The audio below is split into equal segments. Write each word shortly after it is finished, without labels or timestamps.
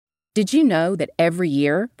Did you know that every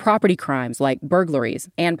year, property crimes like burglaries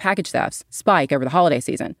and package thefts spike over the holiday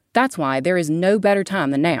season? That's why there is no better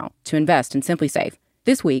time than now to invest in SimpliSafe.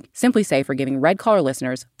 This week, SimpliSafe are giving Red Collar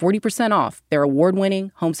listeners 40% off their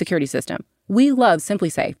award-winning home security system. We love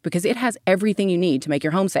SimpliSafe because it has everything you need to make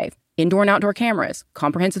your home safe. Indoor and outdoor cameras,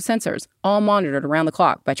 comprehensive sensors, all monitored around the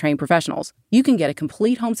clock by trained professionals. You can get a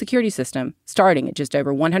complete home security system starting at just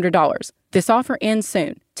over $100. This offer ends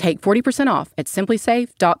soon. Take 40% off at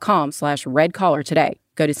simplysafe.com/redcollar today.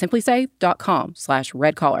 Go to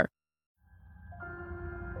simplysafe.com/redcollar.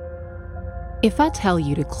 If I tell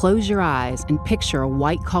you to close your eyes and picture a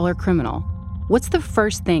white-collar criminal, what's the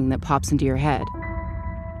first thing that pops into your head?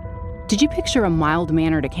 Did you picture a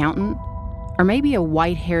mild-mannered accountant? Or maybe a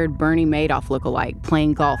white-haired Bernie Madoff lookalike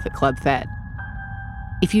playing golf at Club Fed?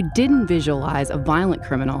 If you didn't visualize a violent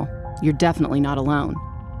criminal, you're definitely not alone.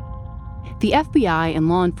 The FBI and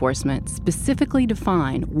law enforcement specifically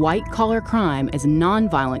define white-collar crime as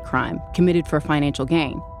nonviolent crime committed for financial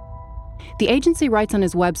gain. The agency writes on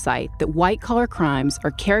his website that white-collar crimes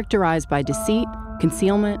are characterized by deceit,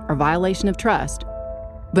 concealment, or violation of trust,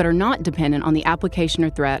 but are not dependent on the application or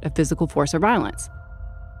threat of physical force or violence.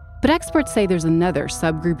 But experts say there's another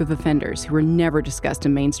subgroup of offenders who are never discussed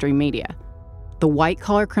in mainstream media: the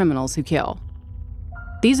white-collar criminals who kill.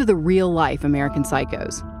 These are the real-life American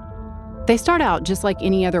psychos. They start out just like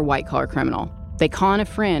any other white-collar criminal. They con a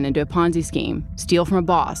friend into a Ponzi scheme, steal from a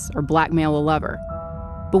boss, or blackmail a lover.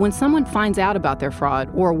 But when someone finds out about their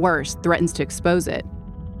fraud, or worse, threatens to expose it,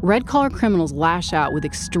 red-collar criminals lash out with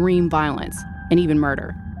extreme violence and even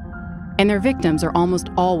murder. And their victims are almost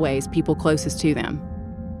always people closest to them: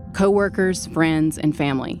 coworkers, friends, and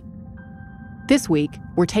family. This week,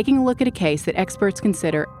 we're taking a look at a case that experts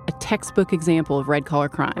consider a textbook example of red-collar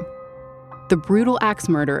crime: the brutal axe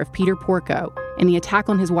murder of Peter Porco and the attack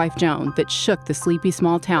on his wife Joan that shook the sleepy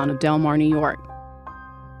small town of Del Mar, New York.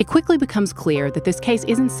 It quickly becomes clear that this case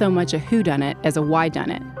isn't so much a whodunit as a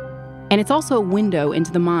whydunit, and it's also a window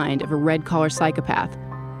into the mind of a red-collar psychopath.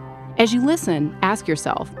 As you listen, ask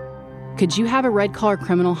yourself, could you have a red-collar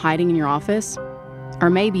criminal hiding in your office? Or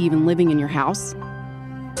maybe even living in your house?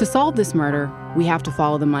 To solve this murder, we have to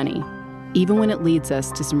follow the money, even when it leads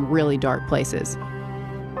us to some really dark places.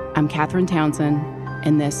 I'm Katherine Townsend,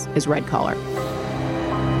 and this is Red Collar.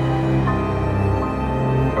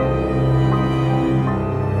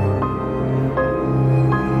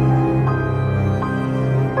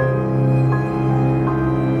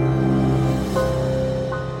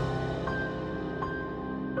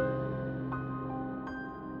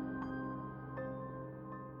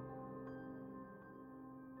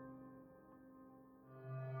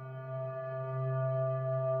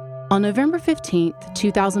 On November 15,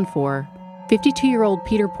 2004, 52-year-old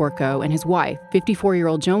Peter Porco and his wife,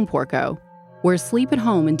 54-year-old Joan Porco, were asleep at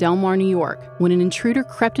home in Del Mar, New York, when an intruder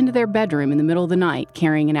crept into their bedroom in the middle of the night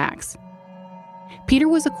carrying an axe. Peter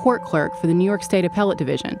was a court clerk for the New York State Appellate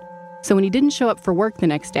Division, so when he didn't show up for work the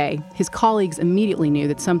next day, his colleagues immediately knew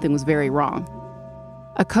that something was very wrong.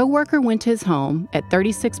 A coworker went to his home at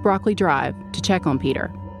 36 Broccoli Drive to check on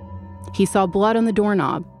Peter. He saw blood on the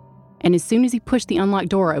doorknob, and as soon as he pushed the unlocked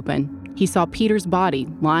door open, he saw Peter's body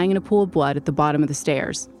lying in a pool of blood at the bottom of the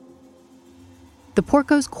stairs. The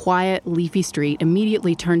Porco's quiet, leafy street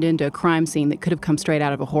immediately turned into a crime scene that could have come straight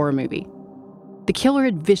out of a horror movie. The killer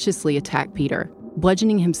had viciously attacked Peter,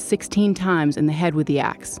 bludgeoning him 16 times in the head with the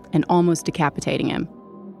axe and almost decapitating him.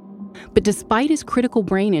 But despite his critical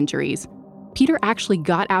brain injuries, Peter actually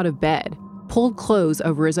got out of bed, pulled clothes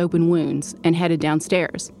over his open wounds, and headed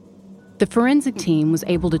downstairs. The forensic team was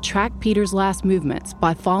able to track Peter's last movements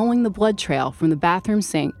by following the blood trail from the bathroom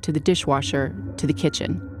sink to the dishwasher to the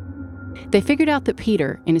kitchen. They figured out that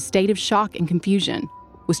Peter, in a state of shock and confusion,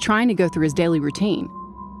 was trying to go through his daily routine.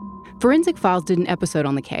 Forensic Files did an episode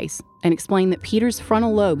on the case and explained that Peter's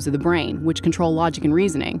frontal lobes of the brain, which control logic and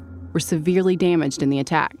reasoning, were severely damaged in the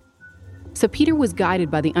attack. So Peter was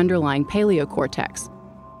guided by the underlying paleocortex,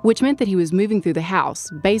 which meant that he was moving through the house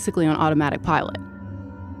basically on automatic pilot.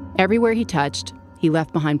 Everywhere he touched, he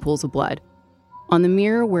left behind pools of blood. On the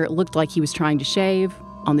mirror where it looked like he was trying to shave,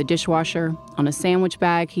 on the dishwasher, on a sandwich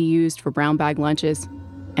bag he used for brown bag lunches,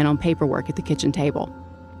 and on paperwork at the kitchen table.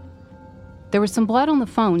 There was some blood on the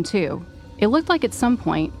phone, too. It looked like at some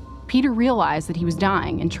point, Peter realized that he was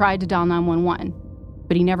dying and tried to dial 911,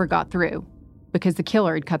 but he never got through because the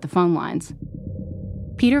killer had cut the phone lines.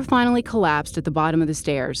 Peter finally collapsed at the bottom of the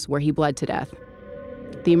stairs where he bled to death.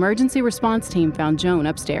 The emergency response team found Joan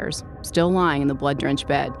upstairs, still lying in the blood-drenched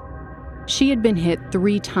bed. She had been hit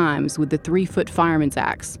 3 times with the 3-foot fireman's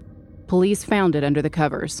axe. Police found it under the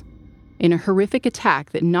covers. In a horrific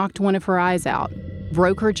attack that knocked one of her eyes out,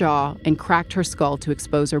 broke her jaw, and cracked her skull to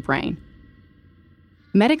expose her brain.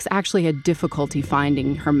 Medics actually had difficulty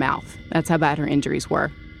finding her mouth. That's how bad her injuries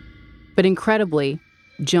were. But incredibly,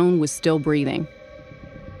 Joan was still breathing.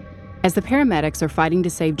 As the paramedics are fighting to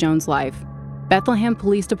save Joan's life, Bethlehem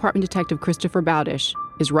Police Department Detective Christopher Bowdish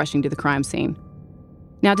is rushing to the crime scene.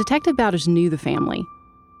 Now, Detective Bowdish knew the family.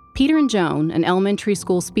 Peter and Joan, an elementary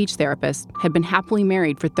school speech therapist, had been happily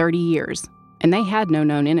married for 30 years, and they had no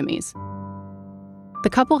known enemies. The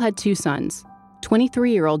couple had 2 sons,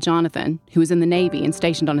 23-year-old Jonathan, who was in the Navy and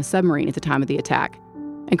stationed on a submarine at the time of the attack,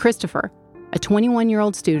 and Christopher, a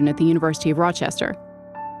 21-year-old student at the University of Rochester.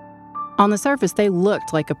 On the surface, they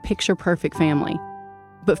looked like a picture-perfect family.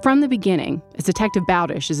 But from the beginning, as Detective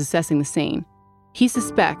Bowdish is assessing the scene, he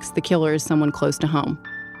suspects the killer is someone close to home.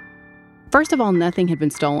 First of all, nothing had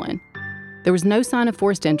been stolen. There was no sign of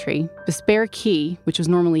forced entry. The spare key, which was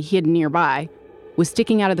normally hidden nearby, was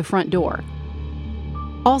sticking out of the front door.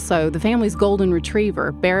 Also, the family's golden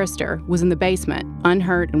retriever, Barrister, was in the basement,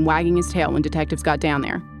 unhurt and wagging his tail when detectives got down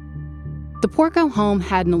there. The Porco home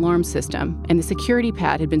had an alarm system, and the security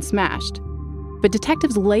pad had been smashed. But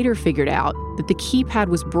detectives later figured out that the keypad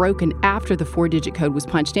was broken after the 4-digit code was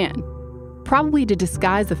punched in, probably to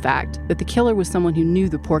disguise the fact that the killer was someone who knew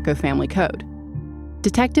the Porco family code.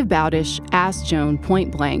 Detective Bowdish asked Joan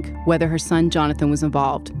point blank whether her son Jonathan was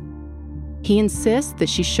involved. He insists that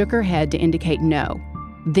she shook her head to indicate no.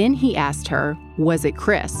 Then he asked her, was it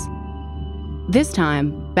Chris? This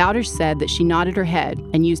time, Bowdish said that she nodded her head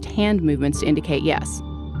and used hand movements to indicate yes.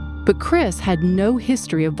 But Chris had no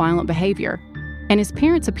history of violent behavior, and his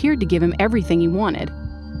parents appeared to give him everything he wanted.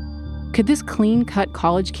 Could this clean-cut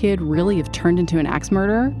college kid really have turned into an axe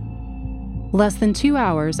murderer? Less than 2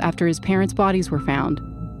 hours after his parents' bodies were found,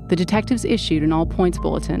 the detectives issued an all-points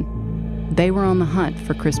bulletin. They were on the hunt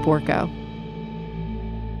for Chris Porco.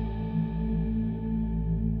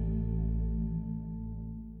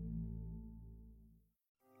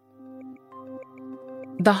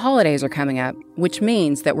 The holidays are coming up, which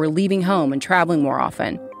means that we're leaving home and traveling more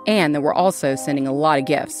often, and that we're also sending a lot of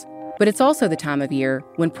gifts. But it's also the time of year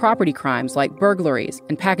when property crimes like burglaries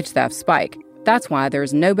and package theft spike. That's why there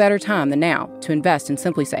is no better time than now to invest in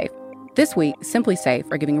SimpliSafe. This week,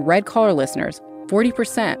 SimpliSafe are giving Red Collar listeners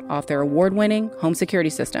 40% off their award-winning home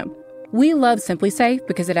security system. We love SimpliSafe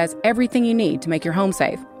because it has everything you need to make your home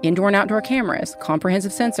safe. Indoor and outdoor cameras,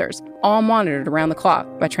 comprehensive sensors, all monitored around the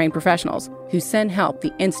clock by trained professionals who send help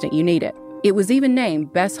the instant you need it. It was even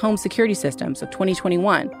named Best Home Security Systems of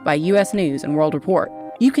 2021 by U.S. News and World Report.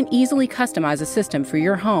 You can easily customize a system for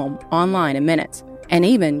your home online in minutes, and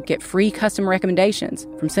even get free custom recommendations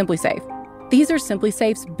from SimpliSafe. These are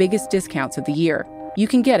SimpliSafe's biggest discounts of the year. You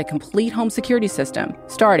can get a complete home security system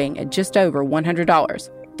starting at just over $100.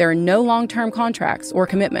 There are no long-term contracts or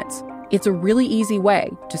commitments. It's a really easy way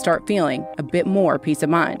to start feeling a bit more peace of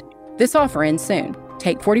mind. This offer ends soon.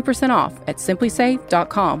 Take 40% off at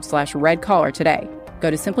simplysafe.com/redcollar today. Go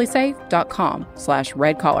to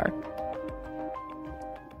simplysafe.com/redcollar.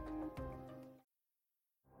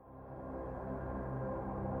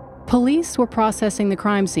 Police were processing the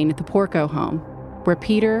crime scene at the Porco home, where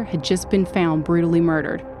Peter had just been found brutally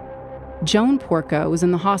murdered. Joan Porco was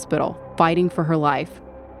in the hospital, fighting for her life.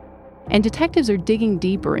 And detectives are digging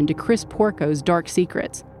deeper into Chris Porco's dark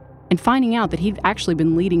secrets and finding out that he'd actually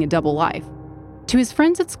been leading a double life. To his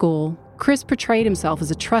friends at school, Chris portrayed himself as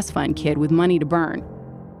a trust fund kid with money to burn.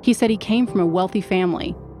 He said he came from a wealthy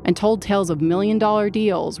family and told tales of million-dollar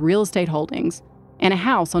deals, real estate holdings, and a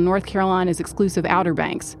house on North Carolina's exclusive Outer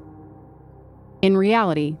Banks. In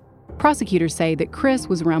reality, prosecutors say that Chris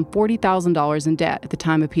was around $40,000 in debt at the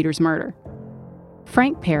time of Peter's murder.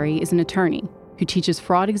 Frank Perry is an attorney who teaches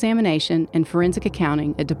fraud examination and forensic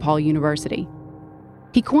accounting at DePaul University.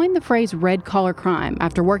 He coined the phrase red-collar crime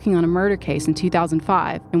after working on a murder case in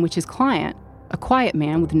 2005 in which his client, a quiet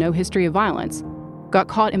man with no history of violence, got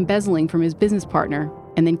caught embezzling from his business partner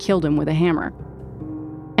and then killed him with a hammer.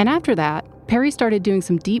 And after that, Perry started doing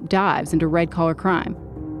some deep dives into red-collar crime.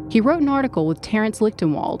 He wrote an article with Terrence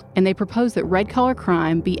Lichtenwald, and they proposed that red-collar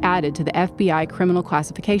crime be added to the FBI Criminal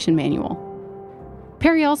Classification Manual.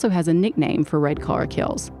 Perry also has a nickname for red-collar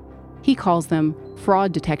kills. He calls them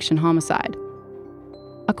fraud detection homicide.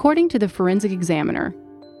 According to the Forensic Examiner,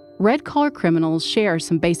 red-collar criminals share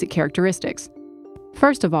some basic characteristics.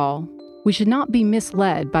 First of all, we should not be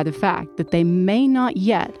misled by the fact that they may not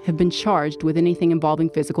yet have been charged with anything involving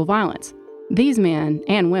physical violence. These men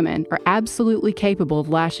and women are absolutely capable of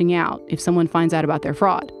lashing out if someone finds out about their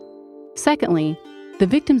fraud. Secondly, the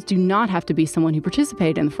victims do not have to be someone who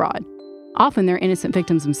participated in the fraud. Often they're innocent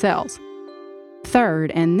victims themselves.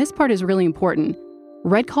 Third, and this part is really important,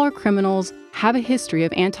 red-collar criminals have a history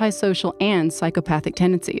of antisocial and psychopathic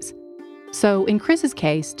tendencies. So in Chris's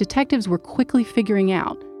case, detectives were quickly figuring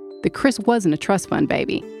out that Chris wasn't a trust fund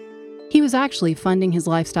baby. He was actually funding his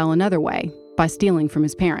lifestyle another way, by stealing from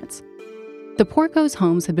his parents. The Porcos'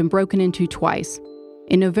 homes had been broken into twice,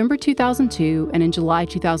 in November 2002 and in July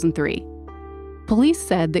 2003. Police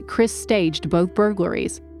said that Chris staged both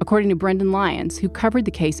burglaries, according to Brendan Lyons, who covered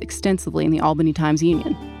the case extensively in the Albany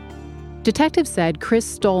Times-Union. Detectives said Chris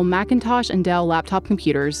stole Macintosh and Dell laptop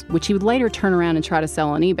computers, which he would later turn around and try to sell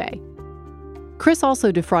on eBay. Chris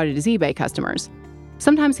also defrauded his eBay customers.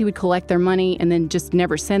 Sometimes he would collect their money and then just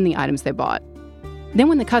never send the items they bought. Then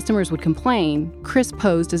when the customers would complain, Chris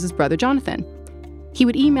posed as his brother Jonathan. He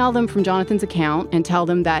would email them from Jonathan's account and tell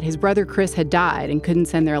them that his brother Chris had died and couldn't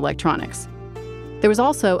send their electronics. There was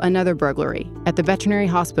also another burglary at the veterinary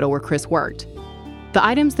hospital where Chris worked. The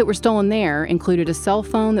items that were stolen there included a cell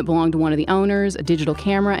phone that belonged to one of the owners, a digital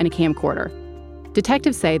camera, and a camcorder.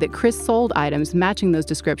 Detectives say that Chris sold items matching those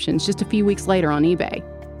descriptions just a few weeks later on eBay.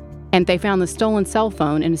 And they found the stolen cell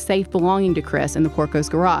phone in a safe belonging to Chris in the Porcos'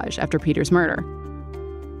 garage after Peter's murder.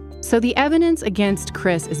 So the evidence against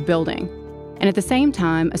Chris is building. And at the same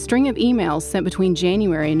time, a string of emails sent between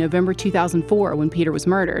January and November 2004, when Peter was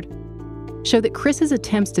murdered, show that Chris's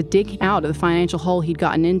attempts to dig out of the financial hole he'd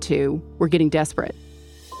gotten into were getting desperate.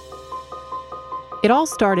 It all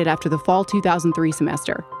started after the fall 2003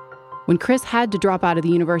 semester, when Chris had to drop out of the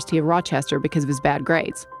University of Rochester because of his bad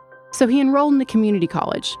grades. So he enrolled in a community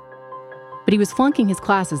college, but he was flunking his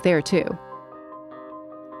classes there too.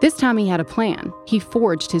 This time he had a plan. He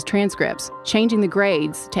forged his transcripts, changing the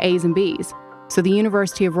grades to A's and B's, so the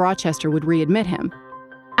University of Rochester would readmit him.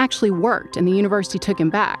 Actually worked, and the university took him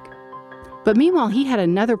back. But meanwhile, he had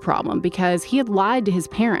another problem because he had lied to his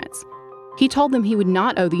parents. He told them he would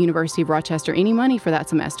not owe the University of Rochester any money for that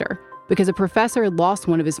semester because a professor had lost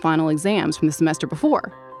one of his final exams from the semester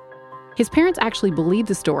before. His parents actually believed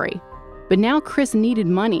the story, but now Chris needed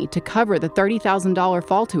money to cover the $30,000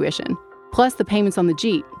 fall tuition, plus the payments on the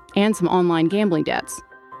Jeep and some online gambling debts.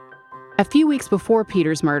 A few weeks before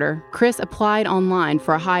Peter's murder, Chris applied online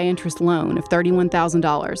for a high-interest loan of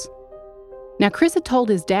 $31,000. Now, Chris had told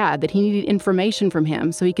his dad that he needed information from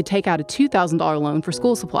him so he could take out a $2,000 loan for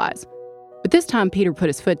school supplies. But this time, Peter put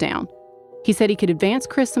his foot down. He said he could advance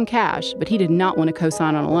Chris some cash, but he did not want to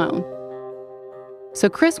co-sign on a loan. So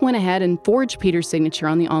Chris went ahead and forged Peter's signature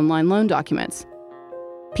on the online loan documents.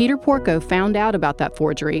 Peter Porco found out about that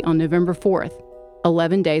forgery on November 4th,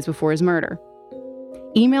 11 days before his murder.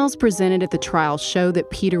 Emails presented at the trial show that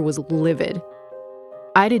Peter was livid.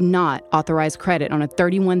 "I did not authorize credit on a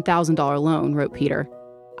 $31,000 loan," wrote Peter.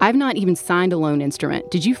 "I've not even signed a loan instrument.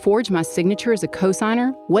 Did you forge my signature as a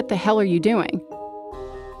cosigner? What the hell are you doing?"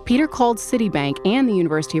 Peter called Citibank and the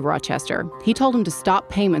University of Rochester. He told them to stop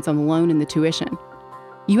payments on the loan and the tuition.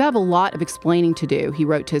 "You have a lot of explaining to do," he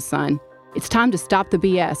wrote to his son. "It's time to stop the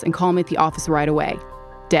BS and call me at the office right away.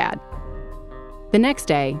 Dad." The next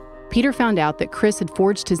day, Peter found out that Chris had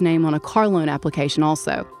forged his name on a car loan application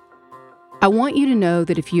also. "I want you to know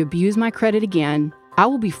that if you abuse my credit again, I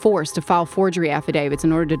will be forced to file forgery affidavits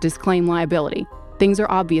in order to disclaim liability. Things are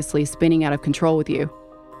obviously spinning out of control with you.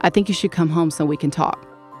 I think you should come home so we can talk."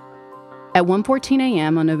 At 1:14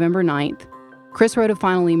 a.m. on November 9th, Chris wrote a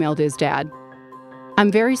final email to his dad. "I'm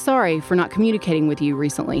very sorry for not communicating with you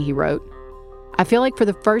recently," he wrote. "I feel like for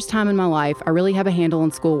the first time in my life, I really have a handle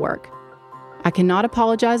on schoolwork. I cannot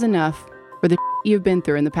apologize enough for the you've been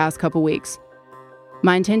through in the past couple weeks.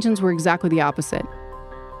 My intentions were exactly the opposite.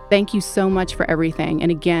 Thank you so much for everything,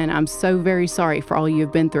 and again, I'm so very sorry for all you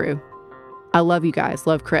have been through. I love you guys.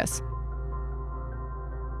 Love, Chris."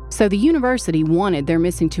 So the university wanted their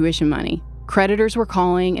missing tuition money. Creditors were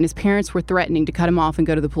calling, and his parents were threatening to cut him off and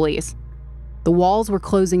go to the police. The walls were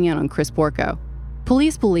closing in on Chris Porco.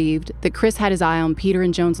 Police believed that Chris had his eye on Peter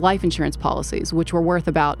and Joan's life insurance policies, which were worth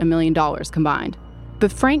about $1 million combined.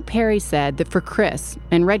 But Frank Perry said that for Chris,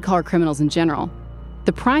 and red-collar criminals in general,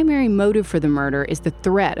 the primary motive for the murder is the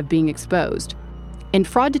threat of being exposed. In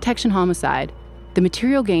fraud detection homicide, the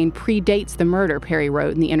material gain predates the murder, Perry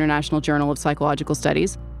wrote in the International Journal of Psychological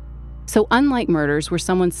Studies. So unlike murders where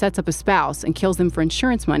someone sets up a spouse and kills them for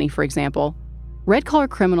insurance money, for example, red-collar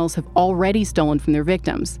criminals have already stolen from their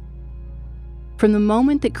victims. From the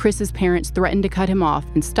moment that Chris's parents threatened to cut him off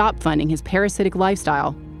and stop funding his parasitic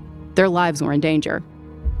lifestyle, their lives were in danger.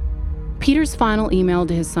 Peter's final email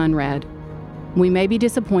to his son read, "We may be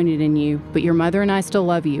disappointed in you, but your mother and I still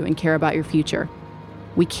love you and care about your future.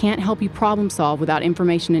 We can't help you problem solve without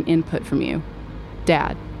information and input from you.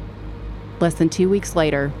 Dad." Less than 2 weeks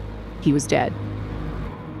later, he was dead.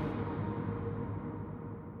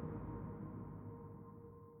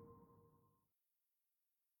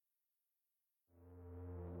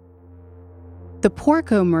 The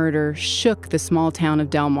Porco murder shook the small town of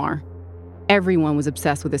Del Mar. Everyone was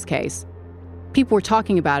obsessed with this case. People were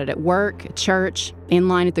talking about it at work, at church, in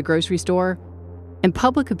line at the grocery store, and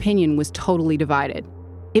public opinion was totally divided.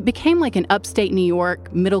 It became like an upstate New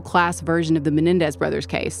York, middle-class version of the Menendez brothers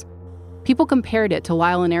case. People compared it to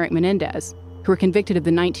Lyle and Eric Menendez, who were convicted of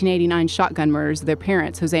the 1989 shotgun murders of their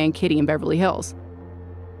parents, Jose and Kitty, in Beverly Hills.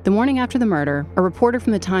 The morning after the murder, a reporter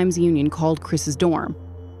from the Times-Union called Chris's dorm.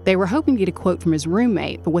 They were hoping to get a quote from his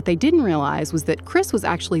roommate, but what they didn't realize was that Chris was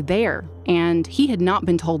actually there, and he had not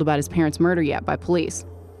been told about his parents' murder yet by police.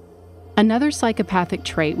 Another psychopathic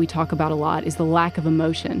trait we talk about a lot is the lack of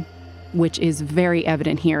emotion, which is very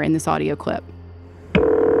evident here in this audio clip.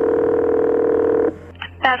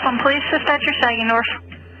 That's on Police Dispatcher Saginaw.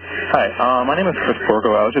 Hi, my name is Chris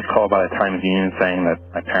Porco. I was just called by the Times-Union saying that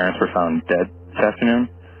my parents were found dead this afternoon.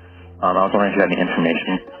 I was wondering if you had any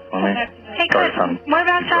information on me. Hey, Chris,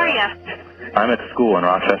 whereabouts are you? I'm at school in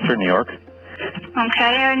Rochester, New York.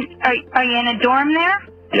 Okay, and are you in a dorm there?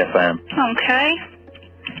 Yes, I am. Okay.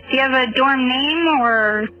 Do you have a dorm name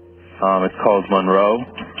or? It's called Monroe.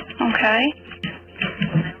 Okay.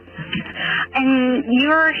 And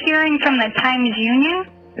you're hearing from the Times-Union?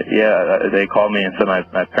 Yeah, they called me and said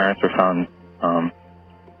my parents were found,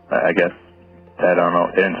 I guess, I don't know,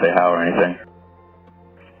 they didn't say how or anything.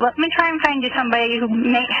 Let me try and find you somebody who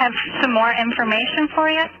may have some more information for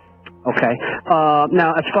you. Okay.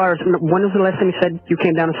 Now, as far as, when was the last time you said you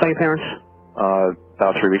came down and saw your parents?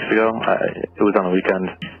 About 3 weeks ago. It was on the weekend.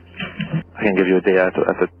 I can't give you a date. I have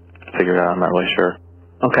to figure it out. I'm not really sure.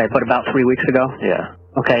 Okay, but about 3 weeks ago? Yeah.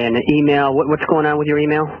 Okay, and the email, what's going on with your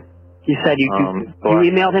email? You said you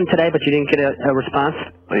emailed him today, but you didn't get a response?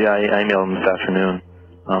 Well, yeah, I emailed him this afternoon.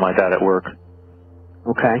 My dad at work.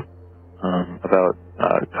 Okay. About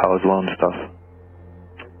college loan stuff.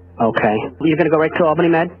 Okay. You're going to go right to Albany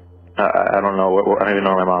Med? I don't know. I don't even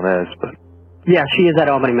know where my mom is, but... Yeah, she is at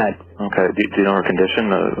Albany Med. Okay. Do you know her condition?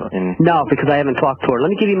 No, because I haven't talked to her. Let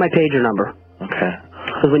me give you my pager number. Okay.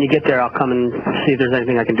 Because when you get there, I'll come and see if there's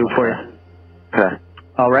anything I can do for you. Okay.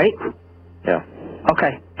 All right? Yeah.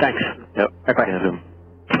 Okay, thanks. Yep. Bye-bye.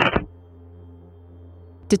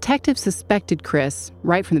 Detectives suspected Chris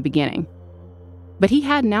right from the beginning. But he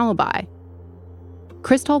had an alibi.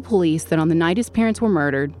 Chris told police that on the night his parents were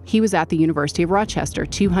murdered, he was at the University of Rochester,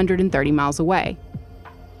 230 miles away.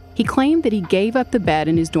 He claimed that he gave up the bed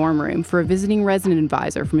in his dorm room for a visiting resident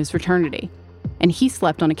advisor from his fraternity, and he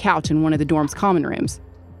slept on a couch in one of the dorm's common rooms.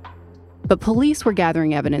 But police were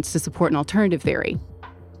gathering evidence to support an alternative theory.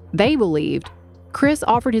 They believed Chris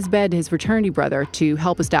offered his bed to his fraternity brother to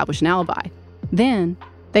help establish an alibi. Then,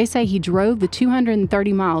 they say he drove the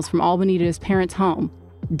 230 miles from Albany to his parents' home,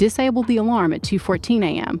 disabled the alarm at 2:14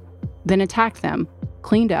 a.m., then attacked them,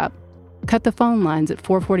 cleaned up, cut the phone lines at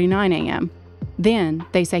 4:49 a.m. Then,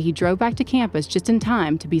 they say he drove back to campus just in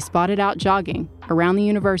time to be spotted out jogging around the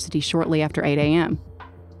university shortly after 8 a.m.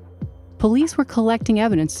 Police were collecting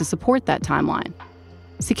evidence to support that timeline.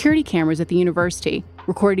 Security cameras at the university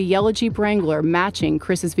recorded a yellow Jeep Wrangler matching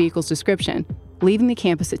Chris's vehicle's description, leaving the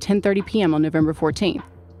campus at 10:30 p.m. on November 14th,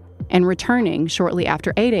 and returning shortly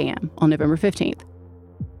after 8 a.m. on November 15th.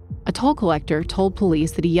 A toll collector told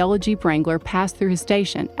police that a yellow Jeep Wrangler passed through his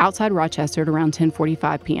station outside Rochester at around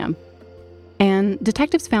 10:45 p.m. And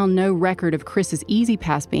detectives found no record of Chris's Easy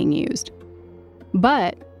Pass being used.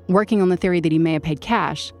 But, working on the theory that he may have paid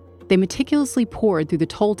cash, they meticulously poured through the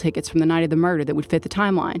toll tickets from the night of the murder that would fit the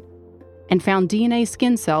timeline, and found DNA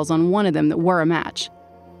skin cells on one of them that were a match.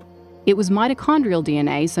 It was mitochondrial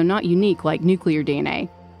DNA, so not unique like nuclear DNA,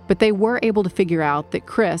 but they were able to figure out that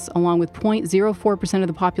Chris, along with 0.04% of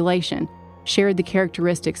the population, shared the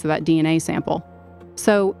characteristics of that DNA sample.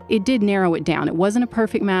 So it did narrow it down. It wasn't a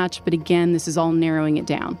perfect match, but again, this is all narrowing it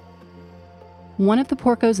down. One of the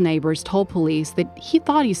Porco's neighbors told police that he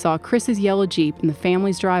thought he saw Chris's yellow Jeep in the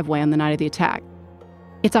family's driveway on the night of the attack.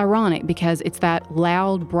 It's ironic because it's that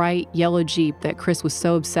loud, bright yellow Jeep that Chris was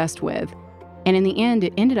so obsessed with, and in the end,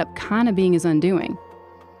 it ended up kind of being his undoing.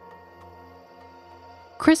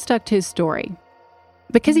 Chris stuck to his story.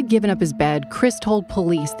 Because he'd given up his bed, Chris told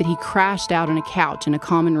police that he crashed out on a couch in a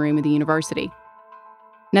common room at the university.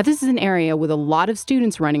 Now, this is an area with a lot of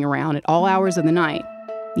students running around at all hours of the night,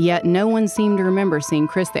 yet no one seemed to remember seeing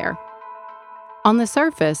Chris there. On the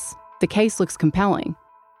surface, the case looks compelling,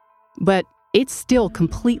 but it's still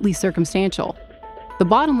completely circumstantial. The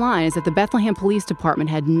bottom line is that the Bethlehem Police Department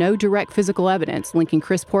had no direct physical evidence linking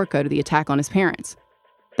Chris Porco to the attack on his parents.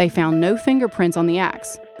 They found no fingerprints on the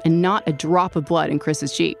axe, and not a drop of blood in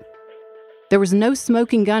Chris's Jeep. There was no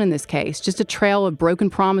smoking gun in this case, just a trail of broken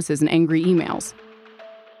promises and angry emails.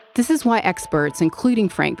 This is why experts, including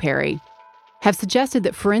Frank Perry, have suggested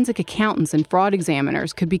that forensic accountants and fraud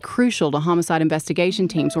examiners could be crucial to homicide investigation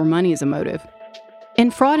teams where money is a motive.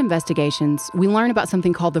 In fraud investigations, we learn about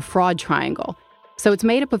something called the fraud triangle. So it's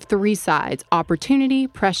made up of 3 sides: opportunity,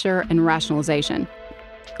 pressure, and rationalization.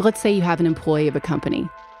 Let's say you have an employee of a company,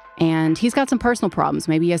 and he's got some personal problems.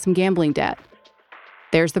 Maybe he has some gambling debt.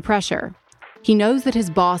 There's the pressure. He knows that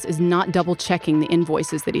his boss is not double-checking the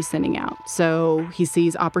invoices that he's sending out, so he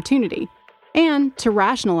sees opportunity. And to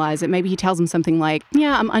rationalize it, maybe he tells him something like,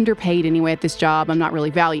 yeah, I'm underpaid anyway at this job, I'm not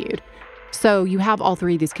really valued. So you have all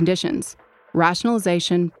 3 of these conditions: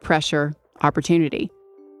 rationalization, pressure, opportunity.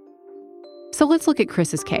 So let's look at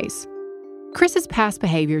Chris's case. Chris's past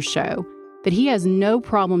behaviors show that he has no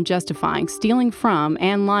problem justifying stealing from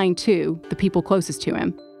and lying to the people closest to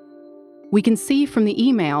him. We can see from the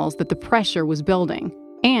emails that the pressure was building,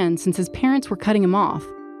 and since his parents were cutting him off,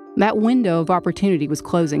 that window of opportunity was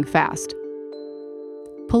closing fast.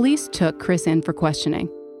 Police took Chris in for questioning.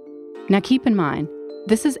 Now keep in mind,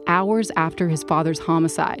 this is hours after his father's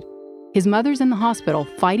homicide. His mother's in the hospital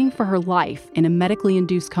fighting for her life in a medically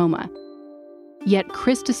induced coma. Yet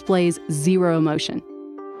Chris displays zero emotion.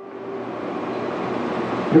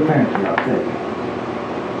 Your parents were upset.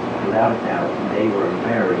 Without a doubt, they were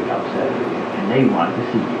very upset with you, and they wanted to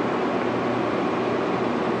see you.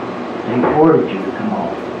 They ordered you to come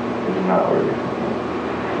home. They did not order you.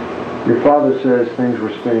 Your father says things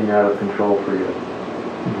were spinning out of control for you.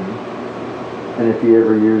 Mm-hmm. And if he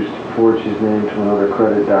ever forged his name to another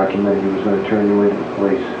credit document, he was going to turn you into the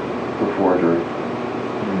police for forgery.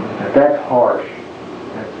 Mm-hmm. That's harsh.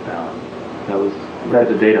 That's valid. That's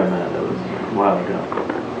the date on that. That was a while ago.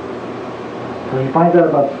 So he finds out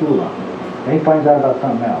about school loan. Then he finds out about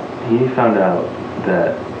something else. He found out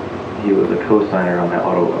that he was a co-signer on that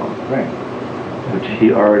auto loan. Right. Which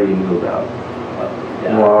he already knew about. He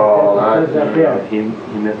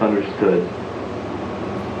misunderstood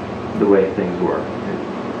the way things were.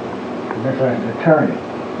 Attorney.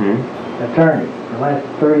 Attorney, for the last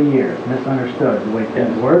 30 years, misunderstood the way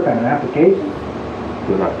things work on an application. It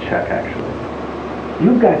was not a check, actually.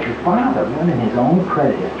 You've got your father running his own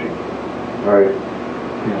credit history. Right.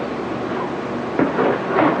 Yes.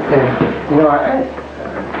 And, I'm not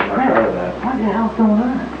proud of that. What the hell's going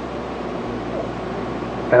on?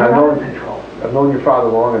 And I've known your father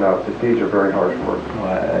long enough that these are very harsh words. Well,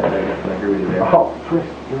 I definitely agree with you there. Oh, Chris,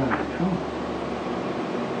 you're out of control.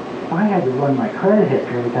 If I had to run my credit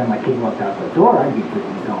history every time my kid walked out the door, I'd be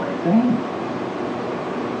freaking going insane.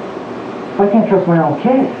 If I can't trust my own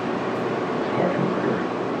kid, It's hard for murder.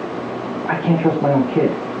 I can't trust my own kid.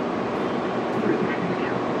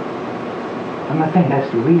 I'm not saying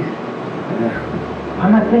that's the reason.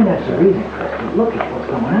 I'm not saying that's the reason, Chris, but look at what's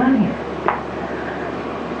going on here.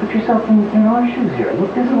 Put yourself in our shoes here.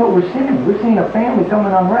 Look, this is what we're seeing. We're seeing a family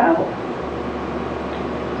coming unraveled.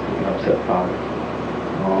 An upset father.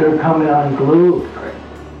 They're coming unglued.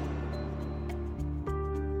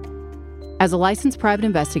 As a licensed private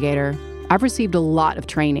investigator, I've received a lot of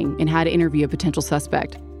training in how to interview a potential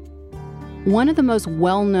suspect. One of the most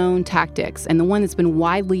well-known tactics, and the one that's been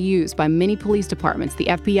widely used by many police departments, the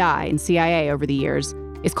FBI and CIA over the years,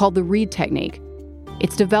 is called the Reed technique.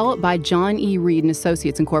 It's developed by John E. Reed and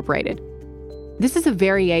Associates Incorporated. This is a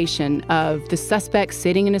variation of the suspect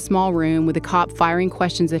sitting in a small room with a cop firing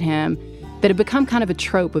questions at him that have become kind of a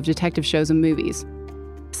trope of detective shows and movies.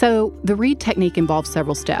 So the Reed technique involves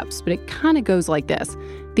several steps, but it kind of goes like this.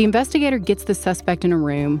 The investigator gets the suspect in a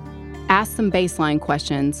room, asks some baseline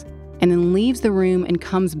questions, and then leaves the room and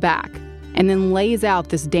comes back, and then lays out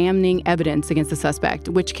this damning evidence against the suspect,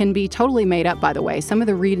 which can be totally made up, by the way. Some of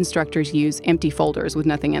the Reed instructors use empty folders with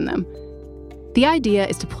nothing in them. The idea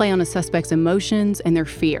is to play on a suspect's emotions and their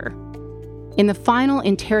fear. In the final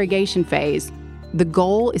interrogation phase, the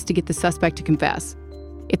goal is to get the suspect to confess.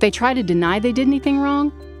 If they try to deny they did anything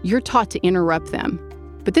wrong, you're taught to interrupt them.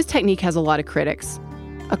 But this technique has a lot of critics.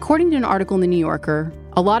 According to an article in The New Yorker,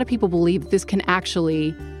 a lot of people believe this can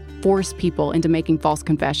actually force people into making false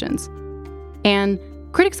confessions. And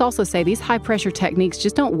critics also say these high-pressure techniques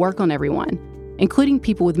just don't work on everyone, including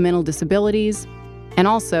people with mental disabilities and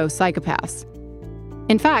also psychopaths.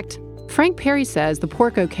 In fact, Frank Perry says the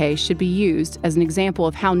Porco case should be used as an example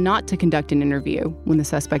of how not to conduct an interview when the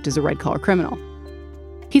suspect is a red-collar criminal.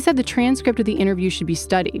 He said the transcript of the interview should be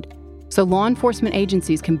studied so law enforcement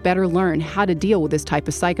agencies can better learn how to deal with this type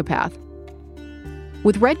of psychopath.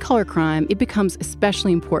 With red-collar crime, it becomes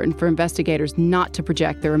especially important for investigators not to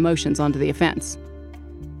project their emotions onto the offense.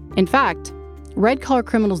 In fact, red-collar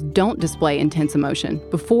criminals don't display intense emotion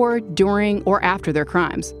before, during, or after their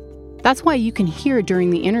crimes. That's why you can hear during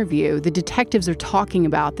the interview, the detectives are talking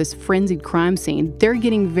about this frenzied crime scene. They're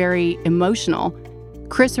getting very emotional.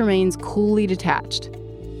 Chris remains coolly detached.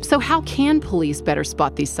 So how can police better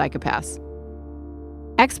spot these psychopaths?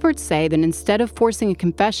 Experts say that instead of forcing a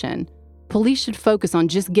confession, police should focus on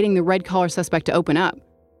just getting the red-collar suspect to open up.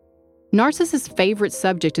 Narcissists' favorite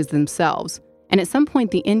subject is themselves, and at some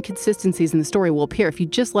point the inconsistencies in the story will appear if you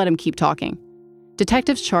just let him keep talking.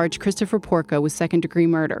 Detectives charged Christopher Porco with second-degree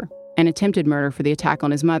murder and attempted murder for the attack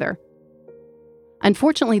on his mother.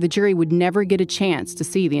 Unfortunately, the jury would never get a chance to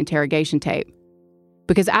see the interrogation tape,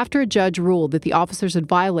 because after a judge ruled that the officers had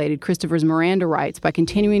violated Christopher's Miranda rights by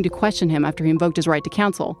continuing to question him after he invoked his right to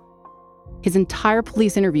counsel, his entire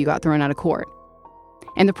police interview got thrown out of court.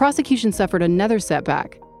 And the prosecution suffered another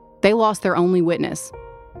setback. They lost their only witness,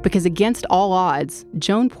 because against all odds,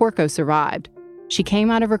 Joan Porco survived. She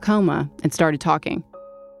came out of her coma and started talking.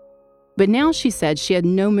 But now she said she had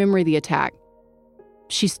no memory of the attack.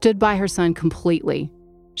 She stood by her son completely.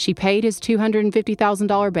 She paid his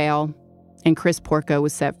 $250,000 bail, and Chris Porco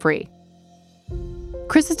was set free.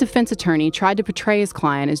 Chris's defense attorney tried to portray his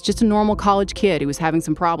client as just a normal college kid who was having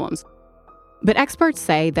some problems. But experts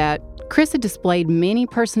say that Chris had displayed many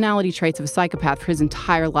personality traits of a psychopath for his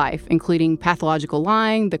entire life, including pathological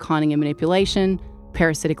lying, the conning and manipulation,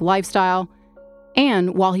 parasitic lifestyle.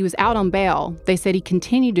 And while he was out on bail, they said he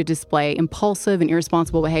continued to display impulsive and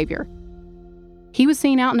irresponsible behavior. He was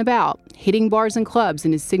seen out and about, hitting bars and clubs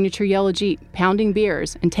in his signature yellow Jeep, pounding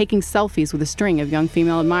beers, and taking selfies with a string of young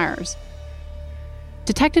female admirers.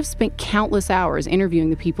 Detectives spent countless hours interviewing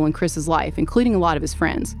the people in Chris's life, including a lot of his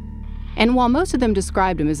friends. And while most of them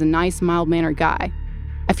described him as a nice, mild-mannered guy,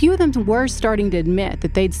 a few of them were starting to admit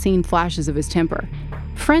that they'd seen flashes of his temper.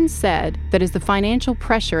 Friends said that as the financial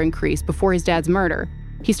pressure increased before his dad's murder,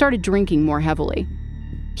 he started drinking more heavily.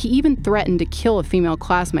 He even threatened to kill a female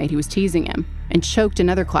classmate who was teasing him and choked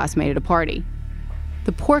another classmate at a party.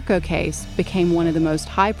 The Porco case became one of the most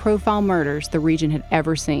high-profile murders the region had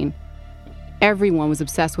ever seen. Everyone was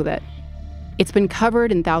obsessed with it. It's been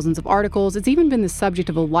covered in thousands of articles. It's even been the subject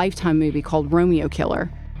of a Lifetime movie called Romeo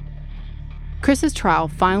Killer. Chris's trial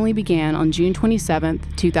finally began on June 27,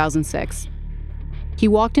 2006. He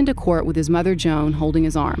walked into court with his mother, Joan, holding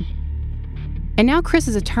his arm. And now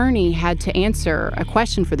Chris's attorney had to answer a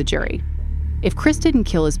question for the jury. If Chris didn't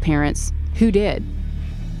kill his parents, who did?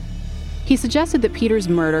 He suggested that Peter's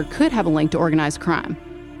murder could have a link to organized crime.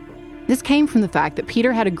 This came from the fact that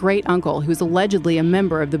Peter had a great uncle who was allegedly a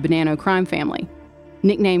member of the Bonanno crime family,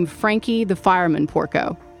 nicknamed Frankie the Fireman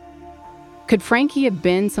Porco. Could Frankie have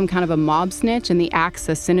been some kind of a mob snitch and the axe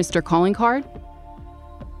a sinister calling card?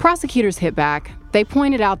 Prosecutors hit back. They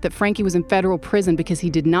pointed out that Frankie was in federal prison because he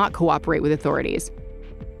did not cooperate with authorities.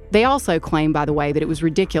 They also claimed, by the way, that it was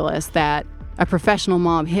ridiculous that a professional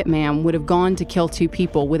mob hitman would have gone to kill two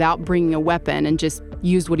people without bringing a weapon and just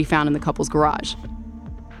used what he found in the couple's garage.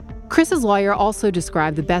 Chris's lawyer also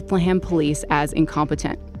described the Bethlehem police as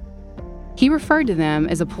incompetent. He referred to them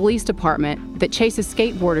as a police department that chases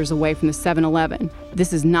skateboarders away from the 7-Eleven.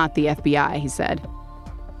 This is not the FBI, he said.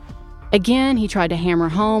 Again, he tried to hammer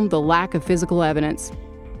home the lack of physical evidence.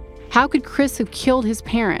 How could Chris have killed his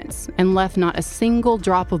parents and left not a single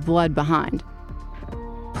drop of blood behind?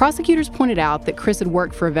 Prosecutors pointed out that Chris had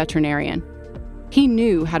worked for a veterinarian. He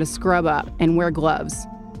knew how to scrub up and wear gloves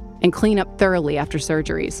and clean up thoroughly after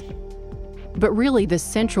surgeries. But really, the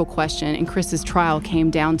central question in Chris's trial came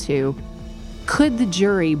down to, could the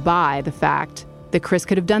jury buy the fact that Chris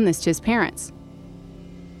could have done this to his parents?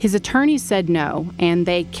 His attorneys said no, and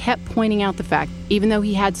they kept pointing out the fact, even though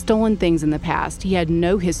he had stolen things in the past, he had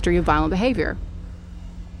no history of violent behavior.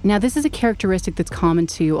 Now, this is a characteristic that's common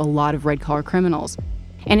to a lot of red-collar criminals,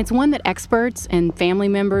 and it's one that experts and family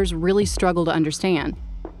members really struggle to understand.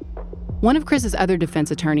 One of Chris's other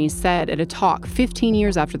defense attorneys said at a talk 15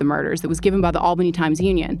 years after the murders that was given by the Albany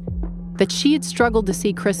Times-Union that she had struggled to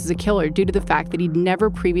see Chris as a killer due to the fact that he'd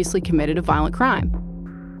never previously committed a violent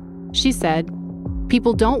crime. She said,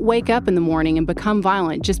 "People don't wake up in the morning and become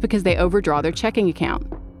violent just because they overdraw their checking account."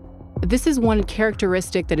 This is one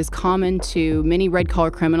characteristic that is common to many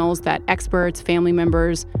red-collar criminals that experts, family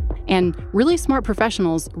members, and really smart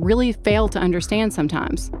professionals really fail to understand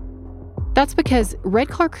sometimes. That's because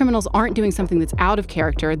red-collar criminals aren't doing something that's out of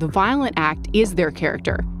character. The violent act is their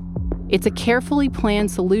character. It's a carefully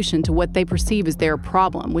planned solution to what they perceive as their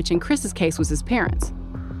problem, which in Chris's case was his parents.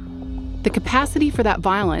 The capacity for that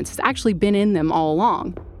violence has actually been in them all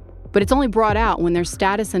along, but it's only brought out when their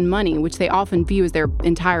status and money, which they often view as their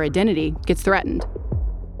entire identity, gets threatened.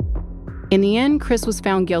 In the end, Chris was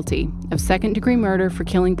found guilty of second-degree murder for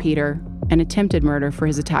killing Peter and attempted murder for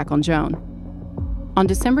his attack on Joan. On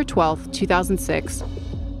December 12, 2006,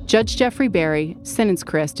 Judge Jeffrey Berry sentenced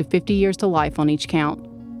Chris to 50 years to life on each count.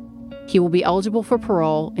 He will be eligible for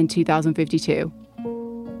parole in 2052.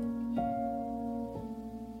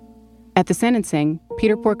 At the sentencing,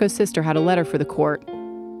 Peter Porco's sister had a letter for the court.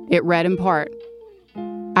 It read in part,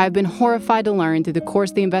 "I have been horrified to learn through the course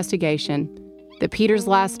of the investigation that Peter's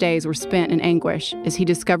last days were spent in anguish as he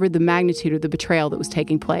discovered the magnitude of the betrayal that was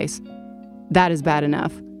taking place. That is bad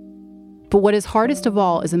enough. But what is hardest of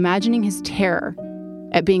all is imagining his terror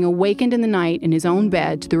at being awakened in the night in his own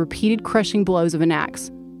bed to the repeated crushing blows of an axe,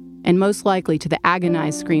 and most likely to the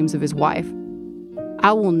agonized screams of his wife.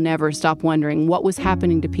 I will never stop wondering what was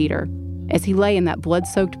happening to Peter as he lay in that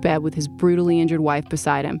blood-soaked bed with his brutally injured wife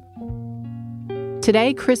beside him."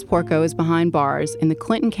 Today, Chris Porco is behind bars in the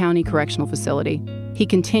Clinton County Correctional Facility. He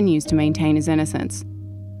continues to maintain his innocence.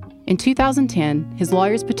 In 2010, his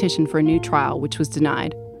lawyers petitioned for a new trial, which was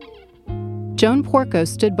denied. Joan Porco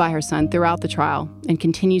stood by her son throughout the trial and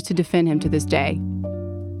continues to defend him to this day.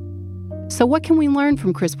 So what can we learn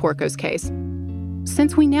from Chris Porco's case?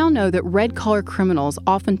 Since we now know that red-collar criminals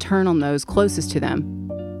often turn on those closest to them,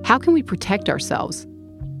 how can we protect ourselves?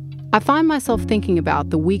 I find myself thinking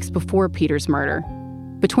about the weeks before Peter's murder,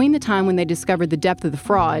 between the time when they discovered the depth of the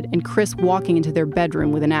fraud and Chris walking into their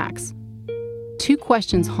bedroom with an axe. Two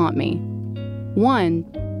questions haunt me. One,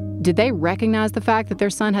 did they recognize the fact that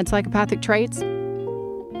their son had psychopathic traits?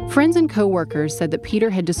 Friends and coworkers said that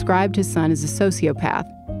Peter had described his son as a sociopath,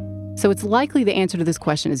 so it's likely the answer to this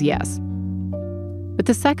question is yes. But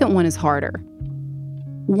the second one is harder.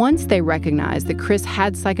 Once they recognized that Chris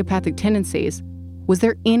had psychopathic tendencies, was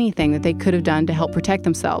there anything that they could have done to help protect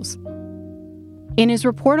themselves? In his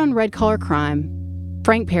report on red-collar crime,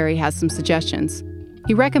 Frank Perry has some suggestions.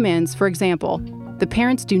 He recommends, for example, that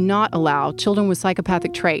parents do not allow children with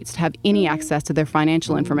psychopathic traits to have any access to their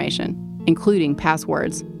financial information, including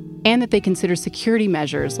passwords, and that they consider security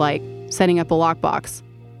measures like setting up a lockbox.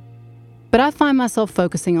 But I find myself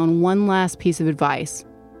focusing on one last piece of advice.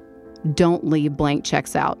 Don't leave blank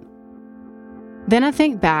checks out. Then I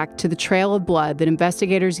think back to the trail of blood that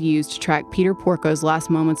investigators used to track Peter Porco's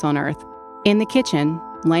last moments on Earth. In the kitchen,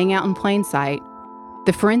 laying out in plain sight,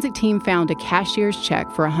 the forensic team found a cashier's check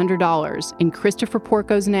for $100 in Christopher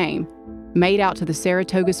Porco's name, made out to the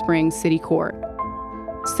Saratoga Springs City Court.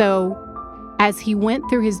 So, as he went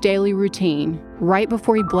through his daily routine, right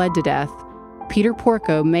before he bled to death, Peter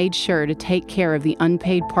Porco made sure to take care of the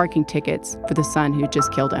unpaid parking tickets for the son who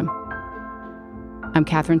just killed him. I'm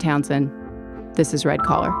Catherine Townsend. This is Red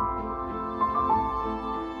Collar.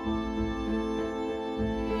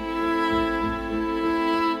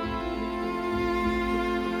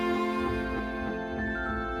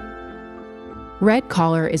 Red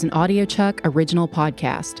Collar is an AudioChuck original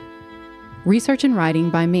podcast. Research and writing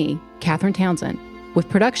by me, Catherine Townsend, with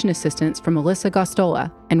production assistance from Melissa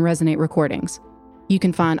Gostola and Resonate Recordings. You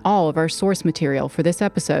can find all of our source material for this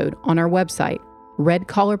episode on our website,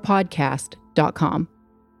 redcollarpodcast.com.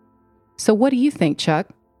 So what do you think, Chuck?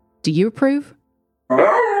 Do you approve?